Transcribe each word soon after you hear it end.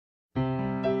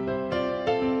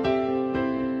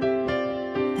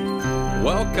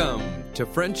Welcome to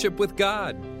Friendship with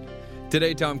God.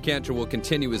 Today, Tom Cantor will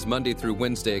continue his Monday through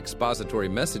Wednesday expository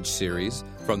message series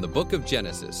from the book of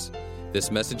Genesis.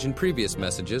 This message and previous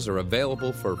messages are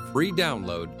available for free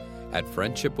download at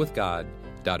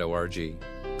friendshipwithgod.org.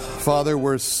 Father,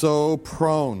 we're so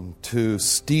prone to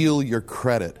steal your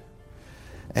credit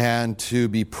and to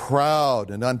be proud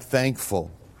and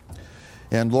unthankful.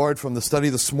 And Lord, from the study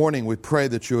this morning, we pray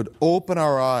that you would open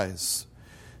our eyes,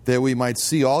 that we might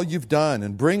see all you've done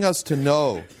and bring us to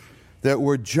know that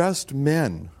we're just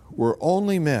men. We're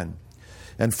only men.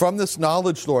 And from this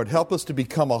knowledge, Lord, help us to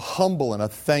become a humble and a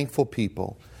thankful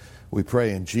people. We pray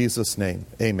in Jesus' name.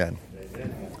 Amen.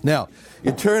 Amen. Now,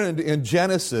 you turn in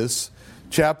Genesis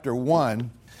chapter 1,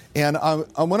 and I'm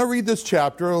going to read this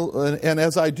chapter, and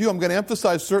as I do, I'm going to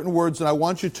emphasize certain words, and I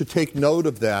want you to take note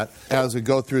of that as we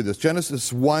go through this.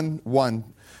 Genesis 1:1.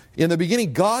 In the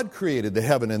beginning, God created the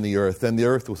heaven and the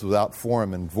earth was without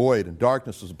form and void, and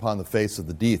darkness was upon the face of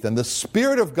the deep. And the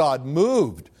Spirit of God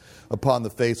moved upon the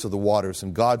face of the waters.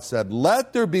 And God said,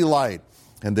 "Let there be light."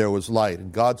 And there was light.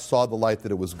 And God saw the light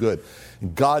that it was good.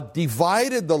 And God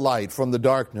divided the light from the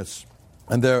darkness.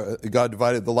 And God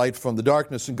divided the light from the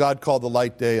darkness, and God called the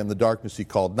light day, and the darkness he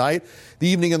called night. The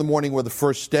evening and the morning were the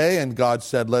first day, and God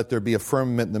said, "Let there be a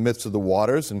firmament in the midst of the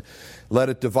waters, and let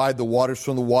it divide the waters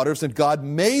from the waters." And God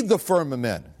made the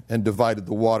firmament, and divided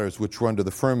the waters which were under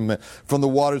the firmament from the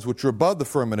waters which were above the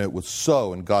firmament. It was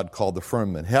so, and God called the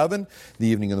firmament heaven. The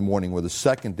evening and the morning were the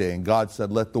second day, and God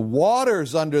said, "Let the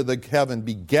waters under the heaven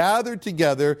be gathered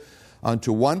together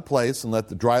unto one place, and let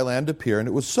the dry land appear." And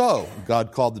it was so.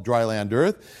 God called the dry land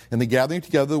earth, and the gathering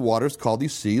together of the waters called he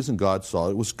seas, and God saw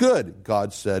it was good.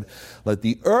 God said, "Let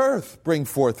the earth bring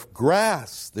forth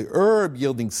grass, the herb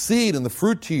yielding seed, and the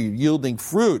fruit tree yielding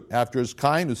fruit after his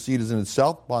kind, whose seed is in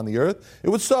itself upon the earth." It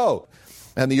was so.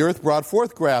 And the earth brought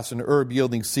forth grass, and herb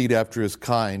yielding seed after his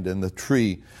kind, and the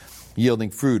tree yielding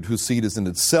fruit, whose seed is in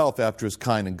itself after his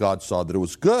kind, and God saw that it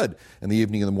was good. And the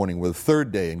evening and the morning were the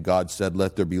third day, and God said,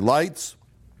 "Let there be lights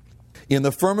in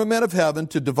the firmament of heaven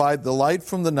to divide the light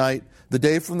from the night, the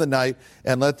day from the night,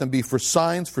 and let them be for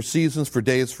signs, for seasons, for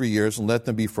days, for years, and let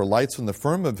them be for lights in the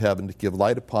firmament of heaven to give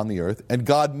light upon the earth." And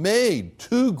God made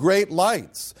two great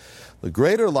lights, the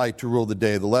greater light to rule the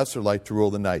day, the lesser light to rule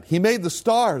the night. He made the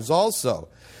stars also.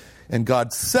 And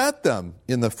God set them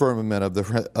in the firmament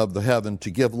of the heaven to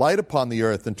give light upon the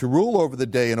earth, and to rule over the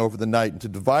day and over the night, and to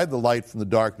divide the light from the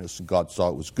darkness. And God saw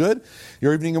it was good. The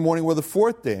evening and morning were the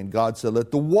fourth day. And God said,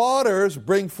 "Let the waters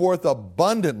bring forth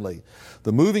abundantly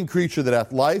the moving creature that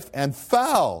hath life, and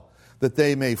fowl that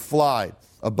they may fly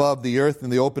above the earth in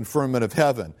the open firmament of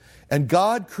heaven." And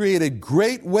God created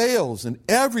great whales and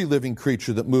every living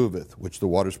creature that moveth, which the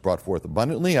waters brought forth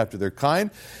abundantly after their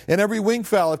kind, and every winged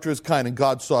fowl after his kind. And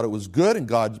God saw it was good, and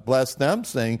God blessed them,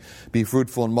 saying, "Be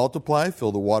fruitful and multiply,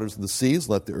 fill the waters of the seas,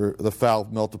 let the fowl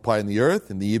multiply in the earth."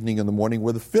 And the evening and the morning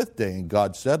were the fifth day. And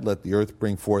God said, "Let the earth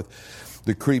bring forth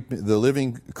the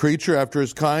living creature after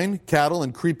his kind, cattle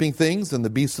and creeping things, and the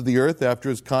beasts of the earth after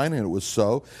his kind." And it was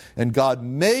so. And God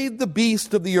made the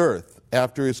beast of the earth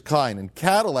after his kind, and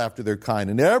cattle after their kind,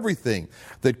 and everything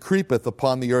that creepeth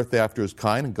upon the earth after his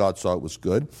kind. And God saw it was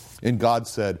good. And God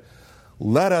said,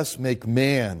 "Let us make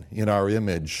man in our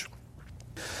image,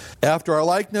 after our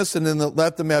likeness, and then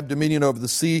let them have dominion over the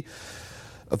sea,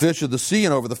 a fish of the sea,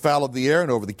 and over the fowl of the air,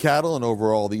 and over the cattle, and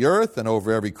over all the earth, and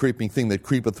over every creeping thing that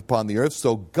creepeth upon the earth."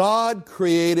 So God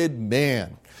created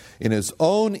man in his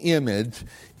own image.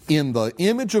 In the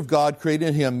image of God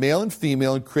created him, male and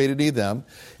female, and created he them.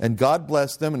 And God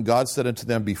blessed them, and God said unto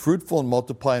them, "Be fruitful and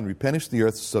multiply, and replenish the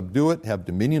earth, subdue it, have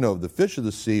dominion over the fish of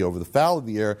the sea, over the fowl of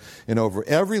the air, and over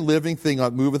every living thing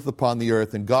that moveth upon the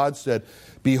earth." And God said,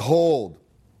 "Behold,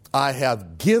 I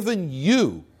have given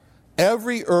you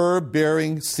every herb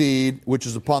bearing seed which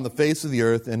is upon the face of the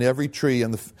earth, and every tree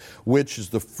which is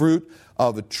the fruit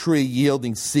of a tree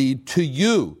yielding seed, to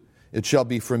you it shall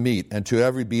be for meat, and to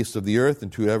every beast of the earth,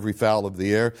 and to every fowl of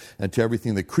the air, and to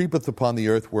everything that creepeth upon the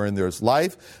earth wherein there is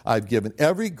life. I've given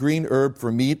every green herb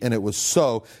for meat." And it was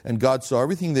so. And God saw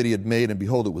everything that he had made, and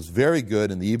behold, it was very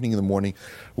good. And the evening and the morning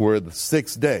were the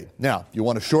sixth day. Now, if you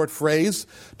want a short phrase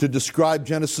to describe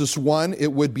Genesis 1,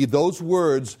 it would be those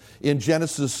words in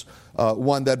Genesis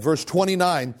 1, that verse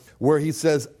 29, where he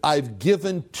says, "I've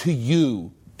given to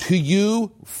you,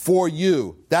 for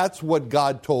you." That's what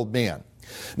God told man.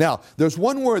 Now, there's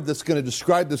one word that's going to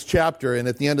describe this chapter, and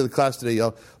at the end of the class today,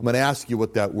 I'm going to ask you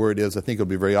what that word is. I think it'll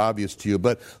be very obvious to you.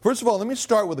 But first of all, let me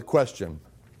start with a question.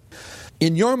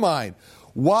 In your mind,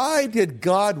 why did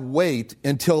God wait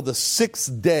until the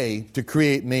sixth day to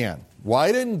create man?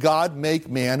 Why didn't God make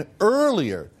man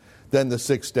earlier than the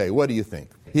sixth day? What do you think?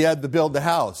 He had to build the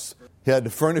house. He had to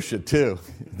furnish it too.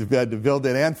 He had to build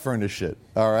it and furnish it.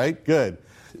 All right, good.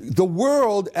 The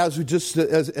world, as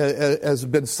has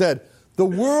been said, the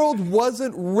world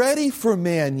wasn't ready for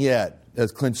man yet.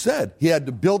 As Clint said, he had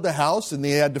to build the house and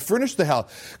he had to furnish the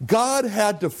house. God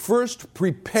had to first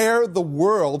prepare the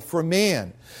world for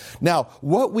man. Now,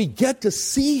 what we get to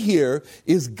see here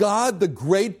is God, the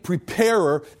great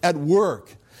preparer, at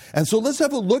work. And so let's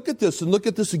have a look at this and look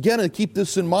at this again and keep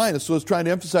this in mind. So I was trying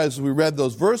to emphasize as we read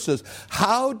those verses.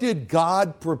 How did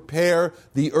God prepare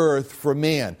the earth for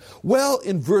man? Well,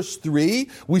 in verse 3,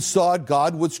 we saw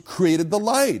God was created the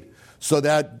light. So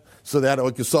that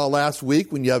like you saw last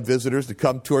week when you have visitors to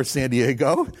come tour San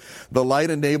Diego, the light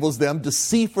enables them to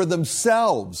see for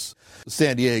themselves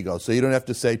San Diego. So you don't have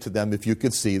to say to them, if you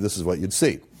could see, this is what you'd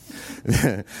see.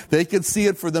 They could see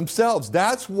it for themselves.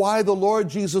 That's why the Lord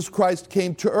Jesus Christ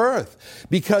came to earth,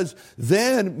 because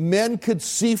then men could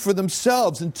see for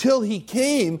themselves. Until he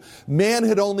came, man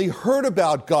had only heard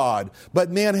about God,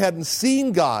 but man hadn't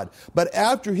seen God. But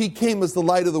after he came as the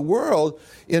light of the world,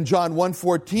 in John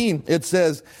 1:14, it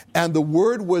says, "And the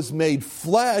Word was made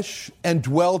flesh and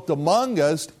dwelt among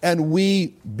us, and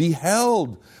we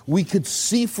beheld." We could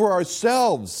see for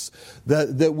ourselves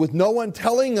that with no one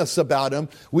telling us about him,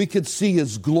 we could see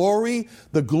his glory.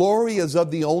 The glory is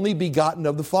of the only begotten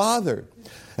of the Father.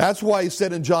 That's why he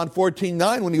said in John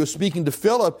 14:9, when he was speaking to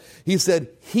Philip, he said,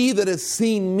 "He that has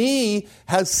seen me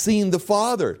has seen the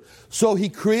Father." So he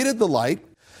created the light,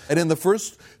 and in the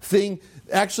first thing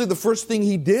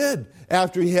he did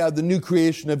after he had the new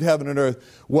creation of heaven and earth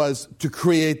was to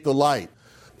create the light.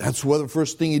 That's the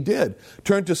first thing he did.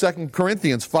 Turn to 2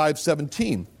 Corinthians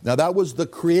 5:17. Now that was the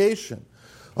creation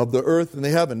of the earth and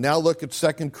the heaven. Now look at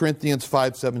 2 Corinthians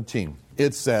 5:17.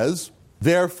 It says,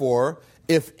 "Therefore,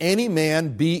 if any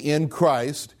man be in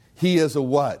Christ, he is a"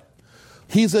 what?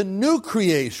 He's a new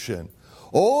creation.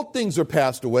 Old things are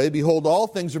passed away. Behold, all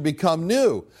things are become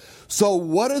new. So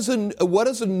what is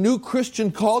a new Christian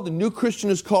called? A new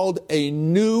Christian is called a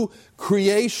new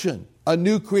creation. A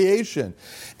new creation.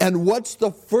 And what's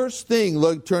the first thing?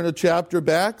 Look, turn a chapter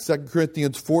back, 2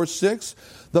 Corinthians 4:6.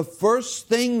 The first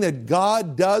thing that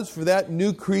God does for that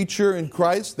new creature in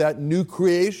Christ, that new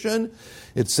creation,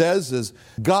 it says is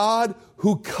God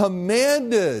who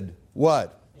commanded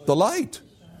what? The light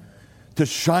to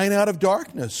shine out of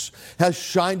darkness has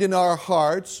shined in our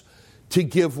hearts to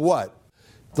give what?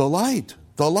 The light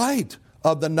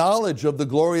of the knowledge of the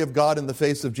glory of God in the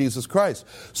face of Jesus Christ.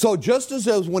 So just as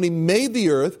when he made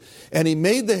the earth and he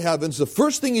made the heavens, the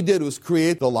first thing he did was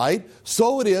create the light.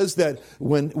 So it is that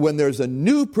when there's a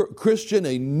new Christian,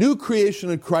 a new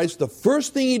creation in Christ, the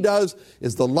first thing he does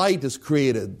is the light is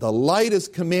created. The light is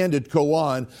commanded to go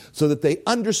on so that they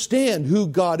understand who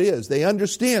God is. They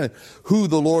understand who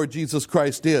the Lord Jesus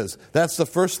Christ is. That's the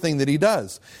first thing that he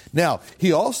does. Now,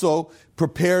 he also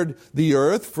prepared the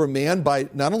earth for man by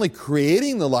not only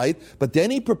creating the light, but then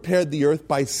he prepared the earth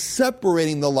by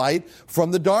separating the light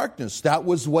from the darkness. That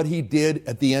was what he did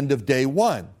at the end of day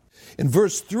one. In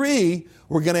verse 3,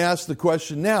 we're going to ask the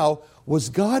question now, was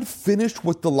God finished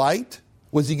with the light?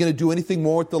 Was he going to do anything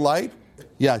more with the light?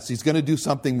 Yes, he's going to do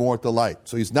something more with the light.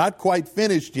 So he's not quite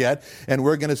finished yet, and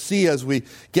we're going to see as we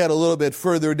get a little bit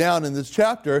further down in this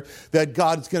chapter that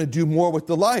God's going to do more with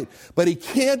the light. But he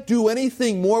can't do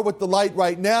anything more with the light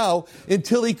right now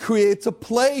until he creates a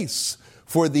place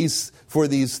for these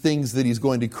things that he's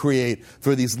going to create,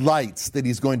 for these lights that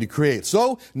he's going to create.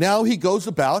 So now he goes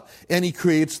about and he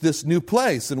creates this new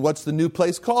place. And what's the new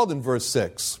place called in verse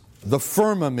 6? The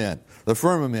firmament. The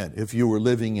firmament. If you were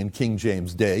living in King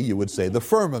James Day, you would say the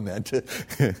firmament.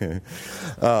 The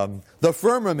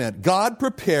firmament. God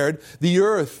prepared the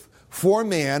earth for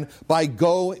man by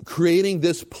creating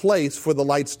this place for the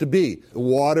lights to be.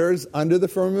 Waters under the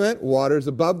firmament, waters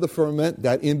above the firmament,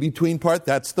 that in-between part,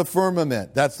 that's the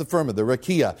firmament. That's the firmament, the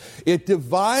rakia. It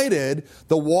divided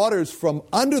the waters from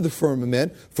under the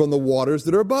firmament from the waters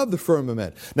that are above the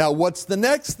firmament. Now, what's the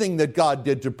next thing that God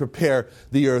did to prepare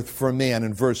the earth for man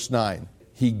in verse 9?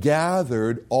 He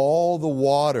gathered all the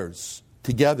waters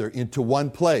together into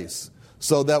one place.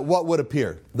 So that what would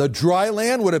appear? The dry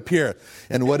land would appear.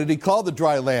 And what did he call the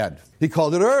dry land? He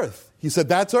called it earth. He said,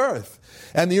 that's earth.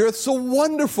 And the earth's a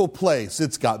wonderful place.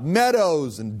 It's got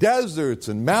meadows and deserts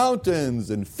and mountains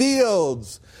and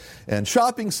fields and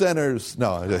shopping centers.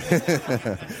 No.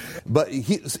 But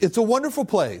it's a wonderful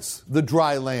place, the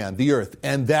dry land, the earth.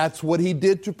 And that's what he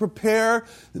did to prepare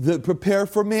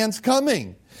for man's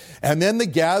coming. And then the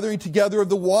gathering together of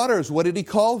the waters, what did he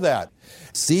call that?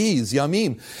 Seas,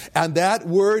 yamim. And that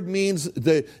word means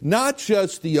not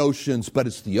just the oceans, but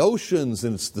it's the oceans,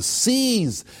 and it's the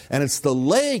seas, and it's the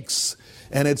lakes,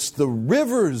 and it's the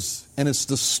rivers, and it's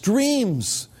the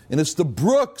streams, and it's the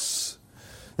brooks.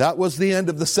 That was the end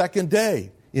of the second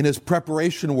day in his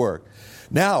preparation work.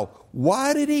 Now,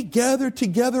 why did he gather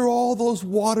together all those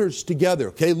waters together?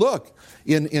 Okay, look,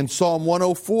 in Psalm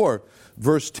 104,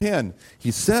 verse 10,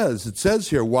 it says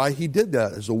here why he did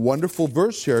that. There's a wonderful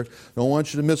verse here. I don't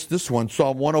want you to miss this one.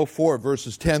 Psalm 104,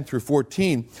 verses 10 through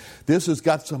 14. This has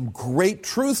got some great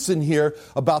truths in here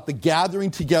about the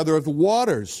gathering together of the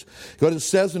waters. What it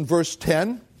says in verse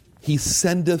 10, he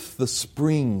sendeth the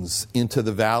springs into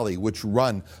the valley which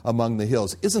run among the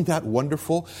hills. Isn't that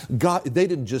wonderful? God, they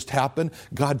didn't just happen.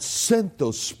 God sent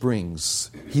those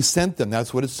springs. He sent them.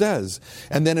 That's what it says.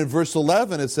 And then in verse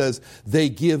 11 it says, they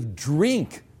give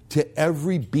drink to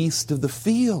every beast of the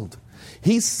field.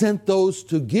 He sent those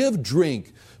to give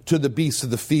drink to the beasts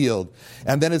of the field.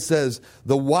 And then it says,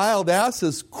 the wild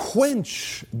asses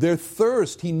quench their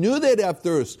thirst. He knew they'd have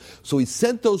thirst, so he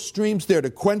sent those streams there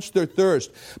to quench their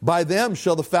thirst. By them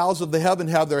shall the fowls of the heaven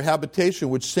have their habitation,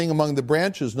 which sing among the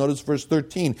branches. Notice verse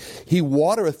 13. He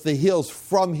watereth the hills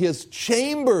from his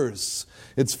chambers.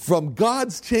 It's from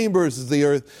God's chambers is the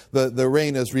earth, the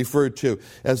rain is referred to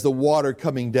as the water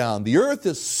coming down. The earth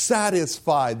is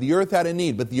satisfied. The earth had a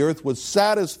need, but the earth was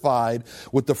satisfied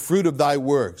with the fruit of thy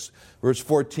works. Verse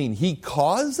 14, he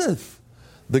causeth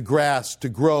the grass to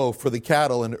grow for the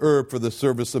cattle and herb for the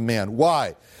service of man.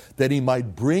 Why? That he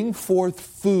might bring forth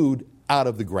food out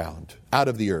of the ground, out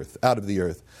of the earth.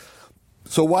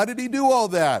 So why did he do all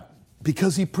that?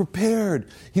 Because he prepared.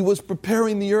 He was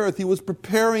preparing the earth. He was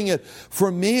preparing it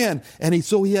for man. And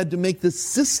so he had to make this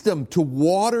system to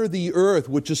water the earth,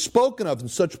 which is spoken of in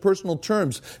such personal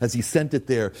terms as he sent it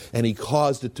there. And he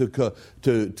caused it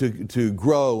to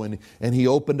grow. And he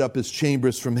opened up his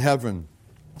chambers from heaven.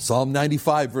 Psalm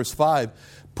 95 verse 5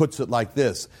 puts it like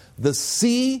this. The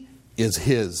sea is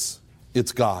his.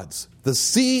 It's God's. The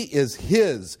sea is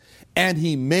his. And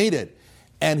he made it.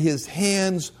 And his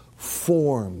hands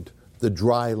formed the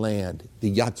dry land,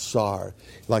 the yatsar,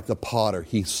 like the potter.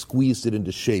 He squeezed it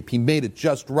into shape. He made it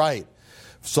just right.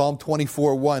 Psalm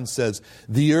 24:1 says,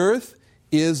 the earth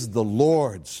is the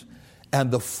Lord's, and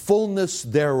the fullness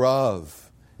thereof.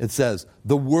 It says,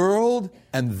 the world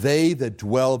and they that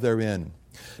dwell therein.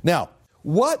 Now,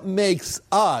 what makes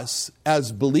us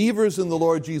as believers in the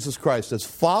Lord Jesus Christ, as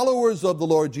followers of the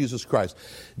Lord Jesus Christ,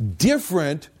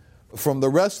 different from the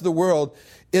rest of the world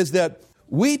is that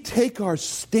we take our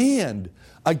stand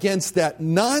against that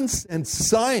nonsense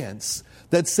science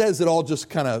that says it all just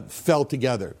kind of fell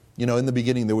together. You know, in the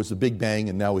beginning there was a big bang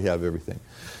and now we have everything.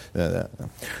 All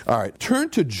right, turn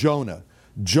to Jonah.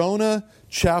 Jonah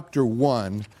chapter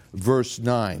 1, verse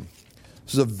 9.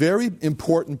 This is a very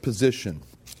important position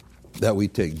that we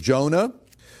take. Jonah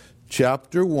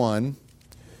chapter 1,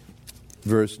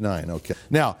 verse 9. Okay.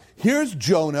 Now, here's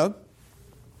Jonah.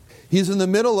 He's in the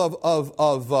middle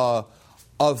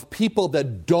of people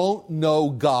that don't know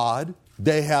God.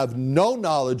 They have no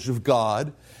knowledge of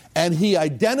God. And he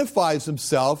identifies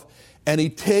himself and he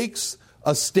takes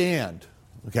a stand.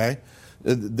 Okay?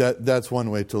 That's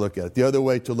one way to look at it. The other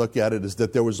way to look at it is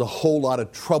that there was a whole lot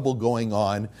of trouble going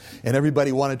on and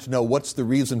everybody wanted to know what's the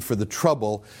reason for the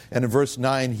trouble. And in verse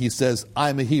 9 he says,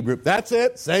 I'm a Hebrew. That's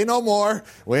it. Say no more.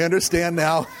 We understand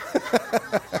now.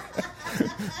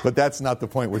 But that's not the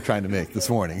point we're trying to make this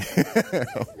morning.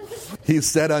 He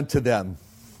said unto them,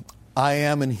 I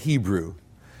am an Hebrew,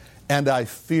 and I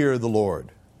fear the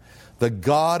Lord, the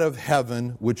God of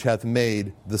heaven, which hath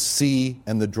made the sea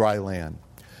and the dry land.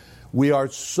 We are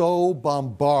so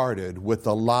bombarded with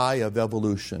the lie of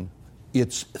evolution.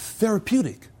 It's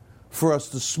therapeutic for us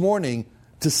this morning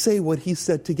to say what he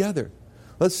said together.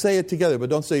 Let's say it together, but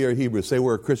don't say you're a Hebrew. Say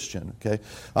we're a Christian, okay?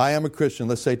 I am a Christian.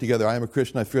 Let's say it together. I am a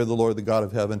Christian. I fear the Lord, the God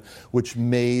of heaven, which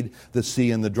made the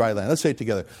sea and the dry land. Let's say it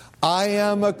together. I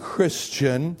am a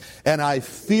Christian, and I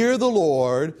fear the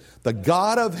Lord, the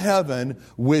God of heaven,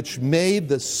 which made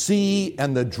the sea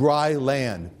and the dry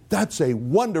land. That's a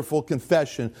wonderful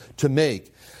confession to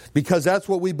make. Because that's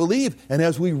what we believe. And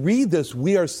as we read this,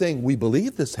 we are saying, we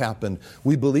believe this happened.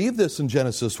 We believe this in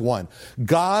Genesis 1.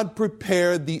 God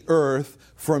prepared the earth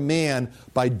for man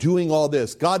by doing all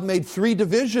this. God made 3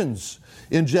 divisions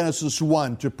in Genesis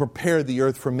 1 to prepare the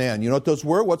earth for man. You know what those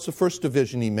were? What's the first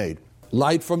division he made?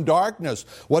 Light from darkness.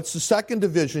 What's the second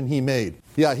division he made?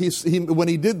 Yeah, when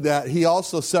he did that, he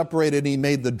also separated, he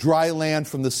made the dry land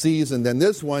from the seas, and then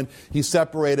this one, he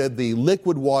separated the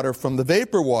liquid water from the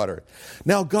vapor water.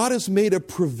 Now, God has made a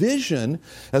provision,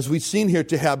 as we've seen here,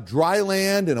 to have dry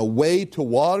land and a way to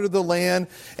water the land,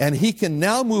 and he can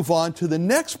now move on to the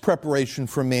next preparation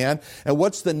for man. And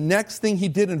what's the next thing he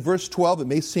did in verse 12? It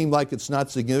may seem like it's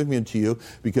not significant to you,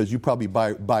 because you probably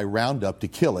buy Roundup to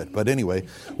kill it. But anyway,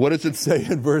 what does it say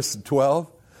in verse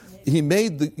 12? He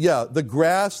made the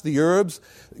grass, the herbs,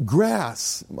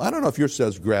 grass. I don't know if yours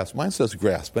says grass. Mine says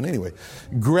grass. But anyway,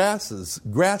 grasses.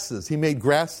 He made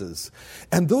grasses.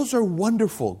 And those are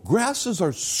wonderful. Grasses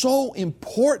are so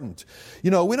important.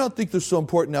 We don't think they're so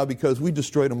important now because we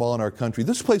destroyed them all in our country.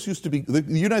 This place used to be, the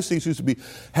United States used to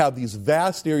have these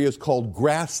vast areas called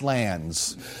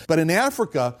grasslands. But in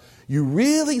Africa, you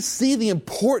really see the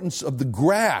importance of the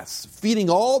grass, feeding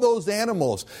all those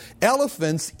animals.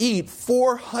 Elephants eat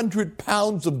 400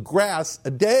 pounds of grass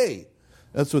a day.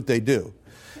 That's what they do.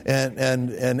 And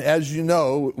as you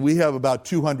know, we have about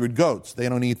 200 goats. They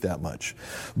don't eat that much.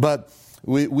 But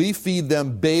we feed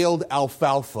them baled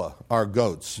alfalfa, our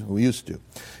goats. We used to.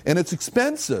 And it's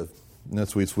expensive. And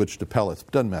that's why we switched to pellets.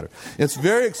 Doesn't matter. It's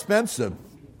very expensive.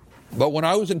 But when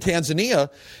I was in Tanzania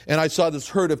and I saw this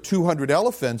herd of 200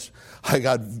 elephants, I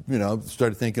got,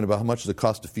 started thinking about how much does it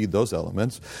cost to feed those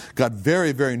elephants. Got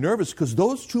very, very nervous because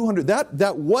those 200,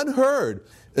 that one herd,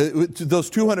 those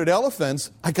 200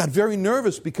 elephants, I got very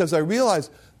nervous because I realized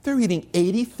they're eating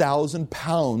 80,000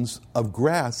 pounds of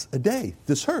grass a day.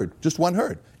 This herd, just one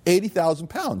herd, 80,000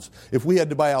 pounds. If we had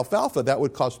to buy alfalfa, that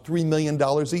would cost $3 million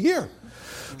a year.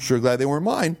 Sure glad they weren't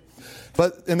mine.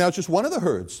 And that's just one of the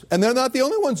herds. And they're not the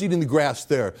only ones eating the grass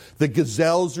there. The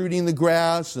gazelles are eating the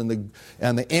grass, and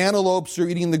the antelopes are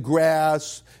eating the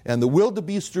grass, and the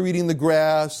wildebeest are eating the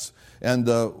grass, and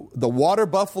the water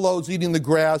buffalo's eating the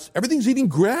grass. Everything's eating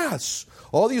grass.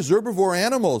 All these herbivore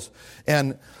animals.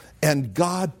 And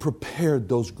God prepared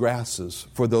those grasses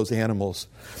for those animals.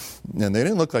 And they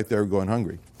didn't look like they were going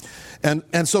hungry.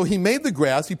 And so he made the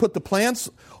grass. He put the plants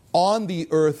on the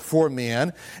earth for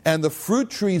man, and the fruit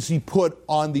trees he put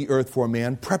on the earth for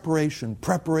man. Preparation.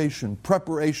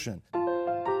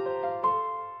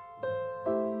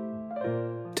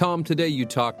 Tom, today you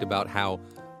talked about how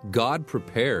God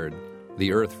prepared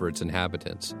the earth for its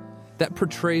inhabitants. That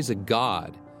portrays a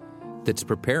God that's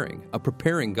preparing, a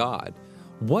preparing God.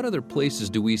 What other places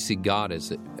do we see God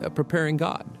as a preparing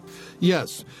God?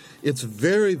 Yes, it's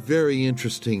very, very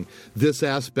interesting, this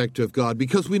aspect of God,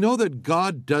 because we know that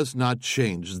God does not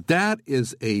change. That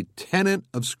is a tenet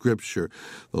of Scripture.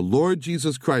 The Lord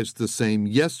Jesus Christ, the same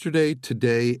yesterday,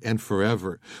 today, and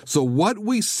forever. So what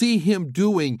we see him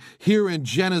doing here in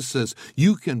Genesis,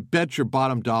 you can bet your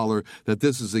bottom dollar that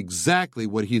this is exactly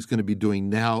what he's going to be doing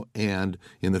now and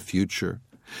in the future.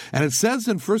 And it says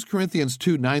in 1 Corinthians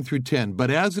 2, 9 through 10,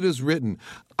 "But as it is written,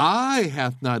 eye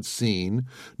hath not seen,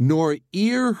 nor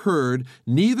ear heard,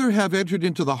 neither have entered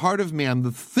into the heart of man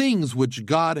the things which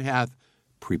God hath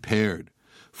prepared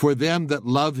for them that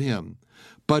love him.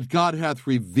 But God hath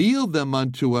revealed them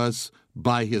unto us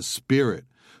by his Spirit.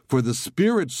 For the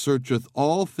Spirit searcheth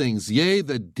all things, yea,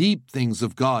 the deep things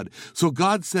of God." So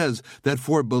God says that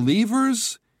for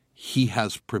believers, he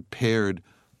has prepared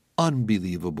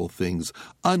unbelievable things,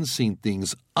 unseen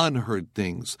things, unheard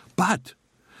things. But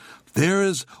there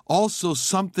is also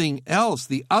something else,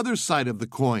 the other side of the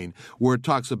coin, where it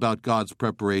talks about God's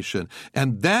preparation.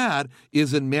 And that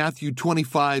is in Matthew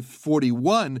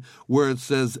 25:41, where it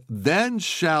says, Then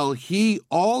shall he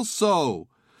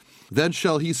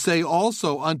say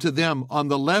also unto them on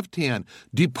the left hand,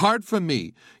 Depart from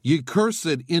me, ye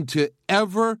cursed, into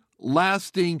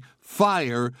everlasting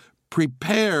fire,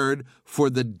 prepared for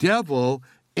the devil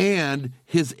and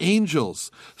his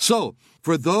angels. So,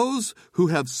 for those who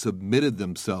have submitted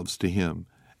themselves to him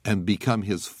and become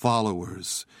his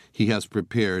followers, he has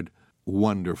prepared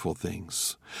wonderful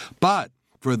things. But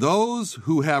for those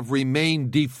who have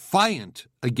remained defiant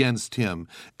against him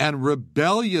and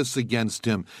rebellious against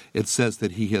him, it says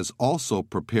that he has also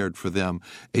prepared for them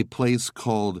a place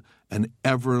called an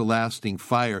everlasting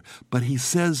fire. But he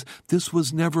says this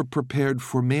was never prepared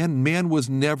for man. Man was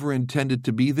never intended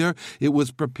to be there. It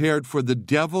was prepared for the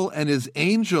devil and his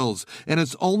angels. And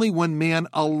it's only when man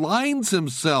aligns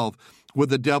himself with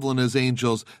the devil and his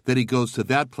angels that he goes to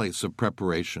that place of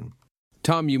preparation.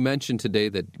 Tom, you mentioned today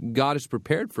that God is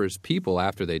prepared for his people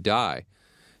after they die.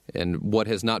 And what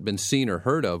has not been seen or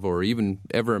heard of or even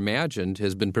ever imagined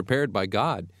has been prepared by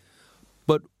God.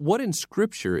 But what in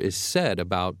Scripture is said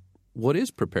about what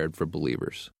is prepared for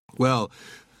believers? Well,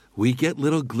 we get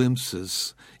little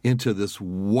glimpses into this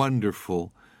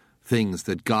wonderful things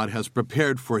that God has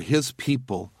prepared for his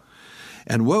people.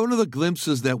 And one of the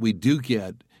glimpses that we do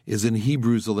get is in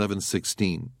Hebrews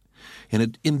 11:16.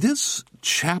 And in this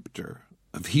chapter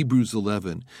of Hebrews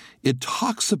 11, it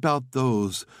talks about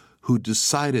those who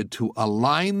decided to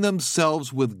align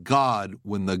themselves with God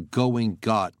when the going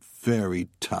got very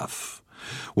tough.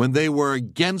 When they were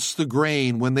against the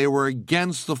grain, when they were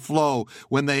against the flow,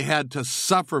 when they had to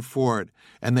suffer for it,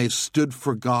 and they stood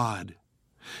for God.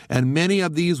 And many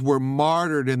of these were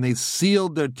martyred, and they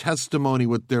sealed their testimony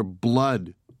with their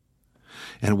blood.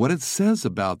 And what it says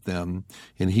about them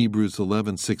in Hebrews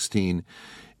 11:16,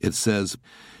 it says,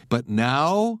 "But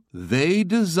now they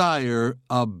desire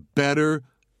a better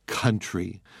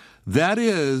country, that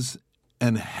is,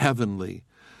 an heavenly.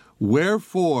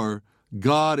 Wherefore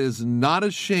God is not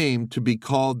ashamed to be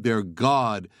called their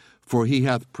God, for he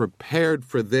hath prepared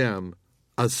for them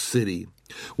a city."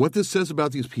 What this says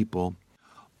about these people,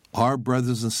 our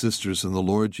brothers and sisters in the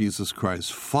Lord Jesus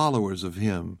Christ, followers of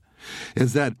him,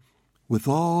 is that with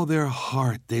all their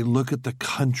heart they look at the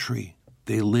country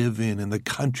they live in the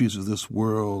countries of this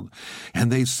world,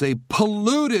 and they say,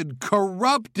 polluted,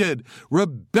 corrupted,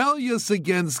 rebellious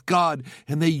against God,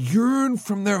 and they yearn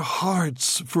from their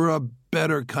hearts for a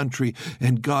better country.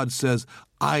 And God says,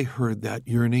 I heard that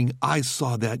yearning, I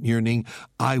saw that yearning,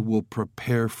 I will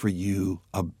prepare for you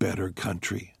a better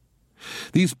country.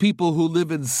 These people who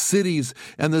live in cities,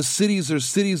 and the cities are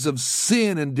cities of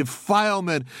sin and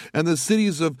defilement, and the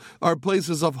cities are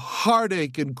places of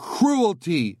heartache and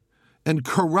cruelty and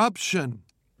corruption.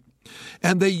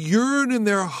 And they yearn in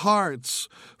their hearts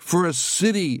for a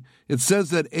city. It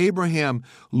says that Abraham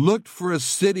looked for a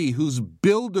city whose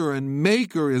builder and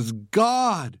maker is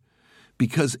God,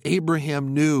 because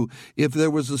Abraham knew if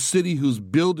there was a city whose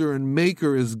builder and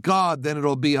maker is God, then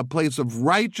it'll be a place of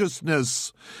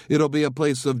righteousness. It'll be a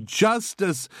place of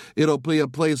justice. It'll be a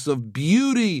place of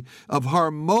beauty, of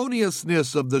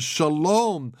harmoniousness, of the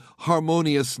shalom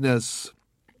harmoniousness.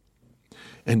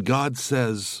 And God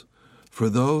says, for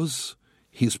those,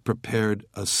 he's prepared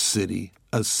a city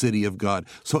of God.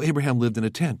 So Abraham lived in a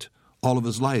tent all of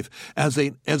his life as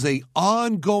a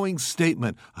ongoing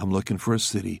statement. I'm looking for a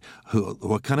city.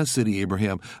 What kind of city,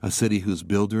 Abraham? A city whose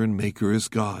builder and maker is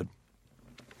God.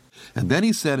 And then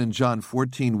he said in John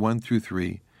 14,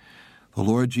 1-3, the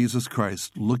Lord Jesus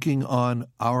Christ, looking on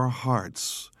our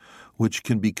hearts, which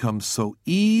can become so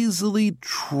easily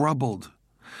troubled,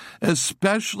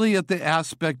 especially at the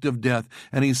aspect of death.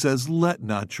 And he says, let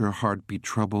not your heart be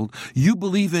troubled. You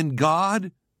believe in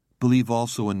God, believe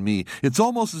also in me. It's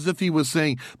almost as if he was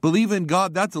saying, believe in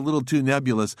God, that's a little too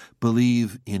nebulous.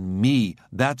 Believe in me,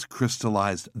 that's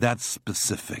crystallized, that's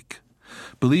specific.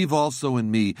 Believe also in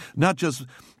me, not just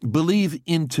believe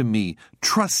into me,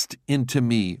 trust into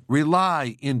me,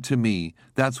 rely into me.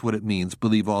 That's what it means,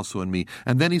 believe also in me.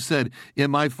 And then he said,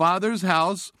 in my Father's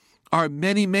house are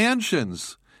many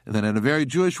mansions. And then in a very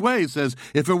Jewish way, he says,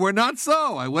 if it were not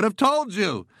so, I would have told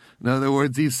you. In other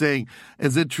words, he's saying,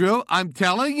 is it true? I'm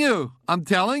telling you,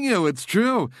 it's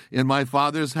true. In my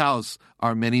Father's house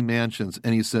are many mansions.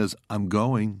 And he says, I'm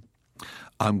going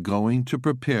to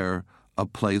prepare a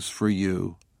place for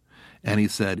you. And he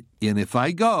said, and if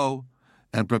I go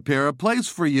and prepare a place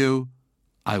for you,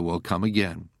 I will come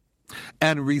again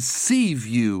and receive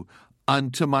you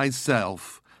unto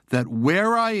myself, that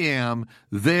where I am,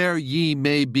 there ye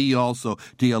may be also.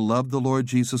 Do you love the Lord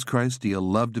Jesus Christ? Do you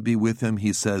love to be with him?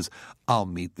 He says, I'll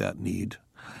meet that need.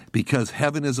 Because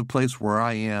heaven is a place where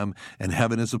I am, and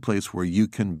heaven is a place where you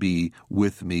can be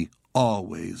with me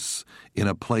always, in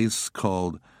a place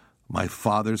called my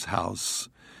Father's house,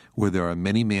 where there are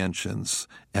many mansions,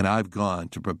 and I've gone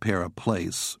to prepare a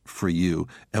place for you.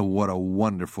 And what a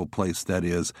wonderful place that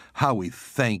is. How we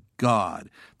thank God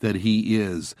that he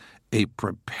is a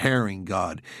preparing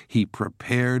God. He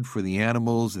prepared for the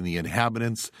animals and the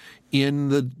inhabitants in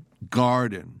the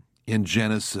garden in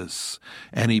Genesis,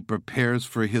 and he prepares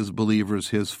for his believers,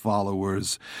 his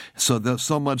followers,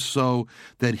 so much so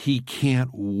that he can't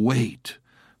wait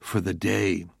for the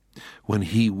day when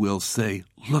he will say,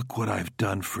 look what I've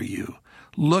done for you.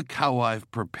 Look how I've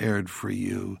prepared for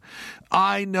you.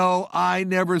 I know I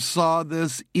never saw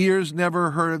this, ears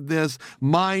never heard this,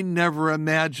 mind never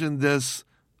imagined this,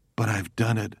 but I've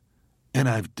done it, and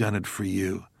I've done it for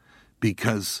you,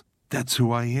 because that's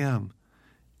who I am,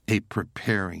 a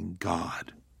preparing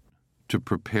God, to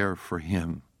prepare for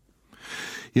him.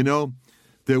 You know,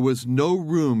 there was no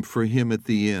room for him at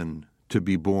the inn to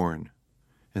be born,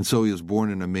 and so he was born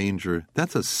in a manger.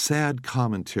 That's a sad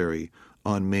commentary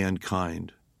on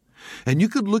mankind. And you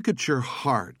could look at your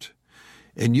heart,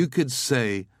 and you could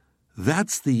say,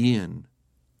 that's the inn.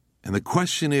 And the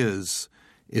question is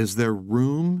Is there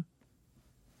room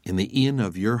in the inn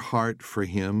of your heart for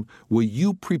him? Will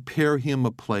you prepare him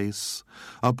a place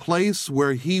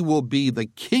where he will be the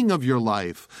king of your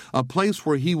life, a place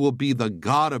where he will be the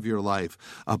God of your life,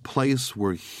 a place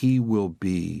where he will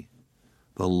be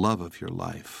the love of your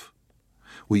life?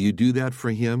 Will you do that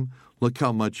for him? Look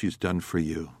how much he's done for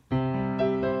you.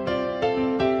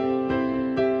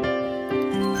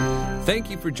 Thank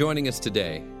you for joining us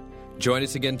today. Join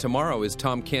us again tomorrow as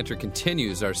Tom Cantor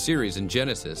continues our series in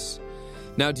Genesis.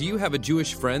 Now, do you have a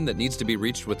Jewish friend that needs to be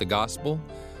reached with the gospel?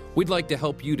 We'd like to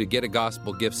help you to get a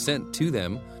gospel gift sent to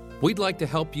them. We'd like to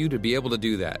help you to be able to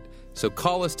do that. So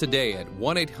call us today at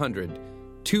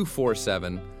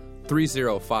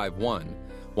 1-800-247-3051.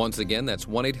 Once again, that's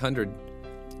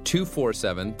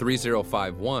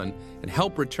 1-800-247-3051, and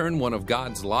help return one of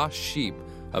God's lost sheep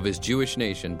of his Jewish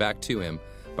nation back to him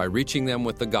by reaching them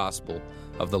with the gospel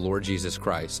of the Lord Jesus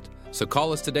Christ. So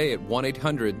call us today at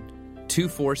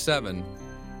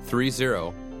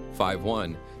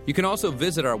 1-800-247-3051. You can also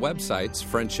visit our websites,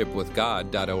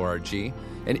 friendshipwithgod.org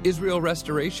and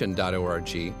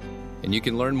israelrestoration.org, and you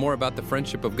can learn more about the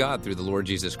friendship of God through the Lord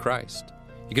Jesus Christ.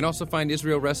 You can also find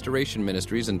Israel Restoration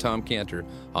Ministries and Tom Cantor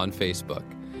on Facebook.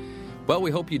 Well,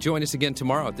 we hope you join us again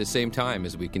tomorrow at the same time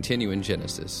as we continue in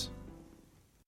Genesis.